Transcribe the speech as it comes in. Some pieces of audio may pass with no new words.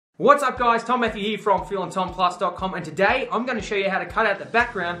What's up guys, Tom Matthew here from feelandtomplus.com, and today I'm going to show you how to cut out the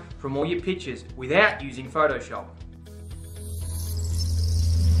background from all your pictures without using Photoshop.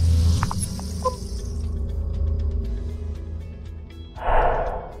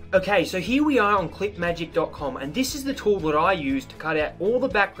 Okay, so here we are on clipmagic.com, and this is the tool that I use to cut out all the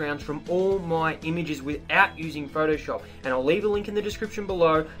backgrounds from all my images without using Photoshop. And I'll leave a link in the description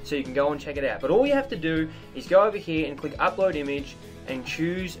below so you can go and check it out. But all you have to do is go over here and click upload image and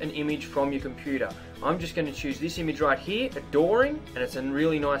choose an image from your computer. I'm just going to choose this image right here, Adoring, and it's a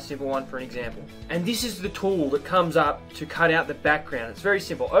really nice simple one for an example. And this is the tool that comes up to cut out the background. It's very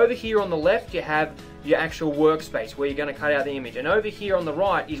simple. Over here on the left you have your actual workspace where you're going to cut out the image, and over here on the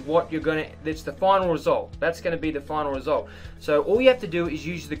right is what you're going to, that's the final result. That's going to be the final result. So all you have to do is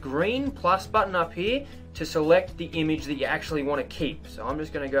use the green plus button up here to select the image that you actually want to keep. So I'm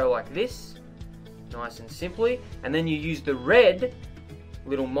just going to go like this, nice and simply, and then you use the red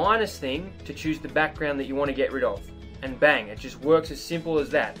little minus thing to choose the background that you want to get rid of, and bang, it just works as simple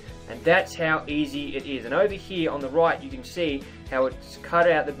as that. And that's how easy it is. And over here on the right you can see how it's cut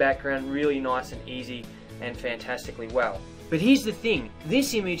out the background really nice and easy and fantastically well. But here's the thing,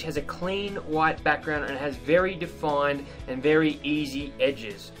 this image has a clean white background and it has very defined and very easy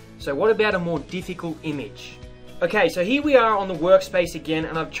edges. So what about a more difficult image? Okay, so here we are on the workspace again,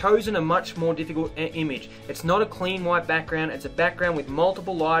 and I've chosen a much more difficult image. It's not a clean white background, it's a background with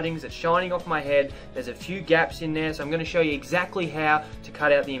multiple lightings that's shining off my head. There's a few gaps in there, so I'm going to show you exactly how to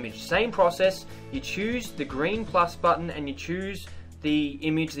cut out the image. Same process, you choose the green plus button and you choose the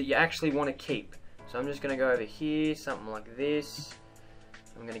image that you actually want to keep. So I'm just going to go over here, something like this.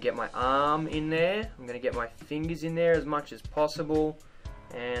 I'm going to get my arm in there, I'm going to get my fingers in there as much as possible,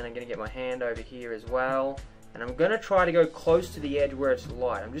 and I'm going to get my hand over here as well. And I'm going to try to go close to the edge where it's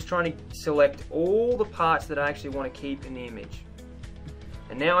light. I'm just trying to select all the parts that I actually want to keep in the image.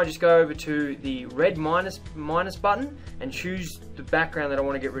 And now I just go over to the red minus button and choose the background that I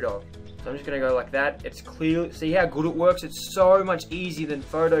want to get rid of. So I'm just going to go like that. It's clear. See how good it works? It's so much easier than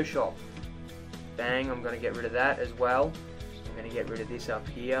Photoshop. Bang, I'm going to get rid of that as well. I'm going to get rid of this up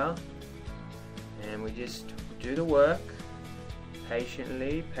here. And we just do the work.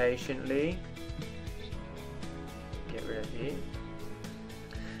 Patiently, patiently. Get rid of here.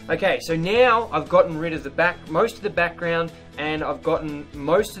 Okay, so now I've gotten rid of most of the background, and I've gotten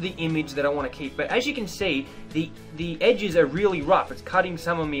most of the image that I want to keep. But as you can see, the edges are really rough. It's cutting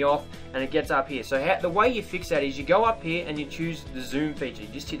some of me off, and it gets up here. So the way you fix that is you go up here and you choose the zoom feature. You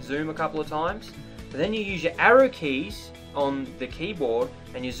just hit zoom a couple of times, and then you use your arrow keys on the keyboard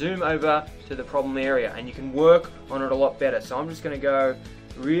and you zoom over to the problem area, and you can work on it a lot better. So I'm just going to go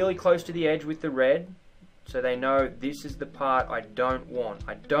really close to the edge with the red, so they know this is the part I don't want.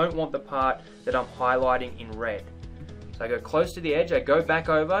 I don't want the part that I'm highlighting in red. So I go close to the edge, I go back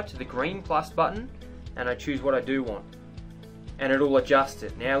over to the green plus button, and I choose what I do want. And it'll adjust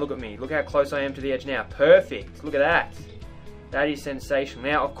it. Now look at me, look how close I am to the edge now. Perfect, look at that. That is sensational.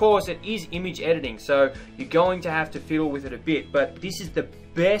 Now of course it is image editing, so you're going to have to fiddle with it a bit, but this is the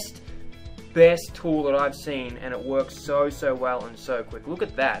best tool that I've seen, and it works so well and so quick. Look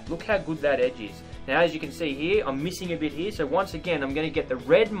at that, look how good that edge is. Now as you can see here, I'm missing a bit here, so once again I'm going to get the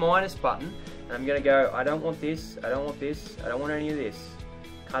red minus button and I'm going to go, I don't want this, I don't want this, I don't want any of this.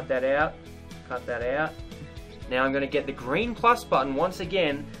 Cut that out, cut that out. Now I'm going to get the green plus button once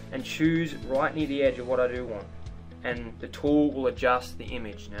again and choose right near the edge of what I do want. And the tool will adjust the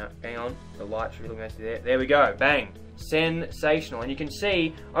image. Now hang on, the light's really going to there. There we go, bang. Sensational. And you can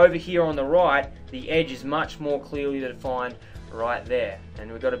see over here on the right, the edge is much more clearly defined right there. And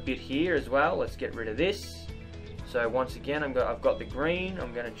we've got a bit here as well. Let's get rid of this. So once again, I've got the green.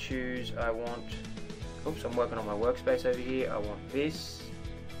 I'm going to choose, I want, oops, I'm working on my workspace over here. I want this.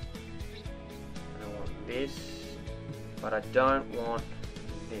 I want this. But I don't want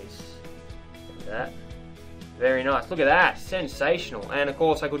this. Look at that. Very nice. Look at that. Sensational. And of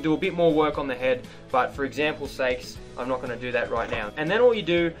course I could do a bit more work on the head, but for example's sakes, I'm not going to do that right now. And then all you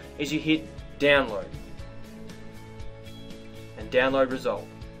do is you hit download. And download result.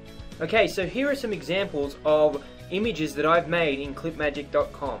 Okay, so here are some examples of images that I've made in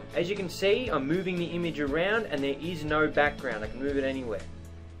clipmagic.com. As you can see, I'm moving the image around and there is no background. I can move it anywhere.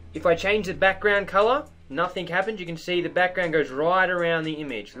 If I change the background color, nothing happens. You can see the background goes right around the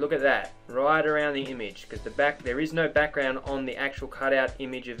image. Look at that, right around the image, because there is no background on the actual cutout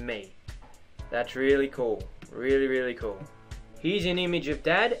image of me. That's really cool, really cool. Here's an image of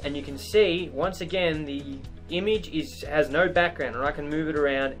Dad, and you can see once again the image has no background, and I can move it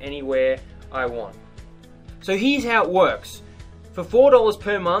around anywhere I want. So here's how it works. For $4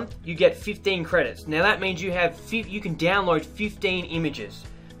 per month, you get 15 credits. Now that means you can download 15 images.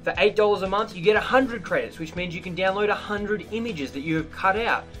 For $8 a month, you get 100 credits, which means you can download 100 images that you have cut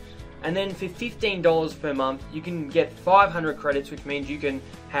out. And then for $15 per month, you can get 500 credits, which means you can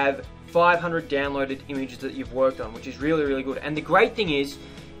have 500 downloaded images that you've worked on, which is really, really good. And the great thing is,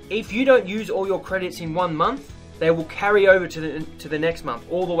 if you don't use all your credits in 1 month, they will carry over to the next month,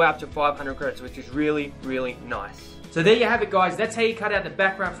 all the way up to 500 credits, which is really, really nice. So there you have it, guys. That's how you cut out the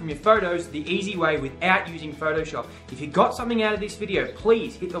background from your photos the easy way without using Photoshop. If you got something out of this video,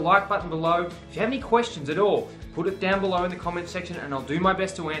 please hit the like button below. If you have any questions at all, put it down below in the comments section and I'll do my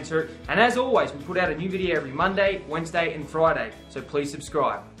best to answer it. And as always, we put out a new video every Monday, Wednesday and Friday. So please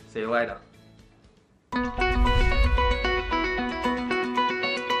subscribe. See you later.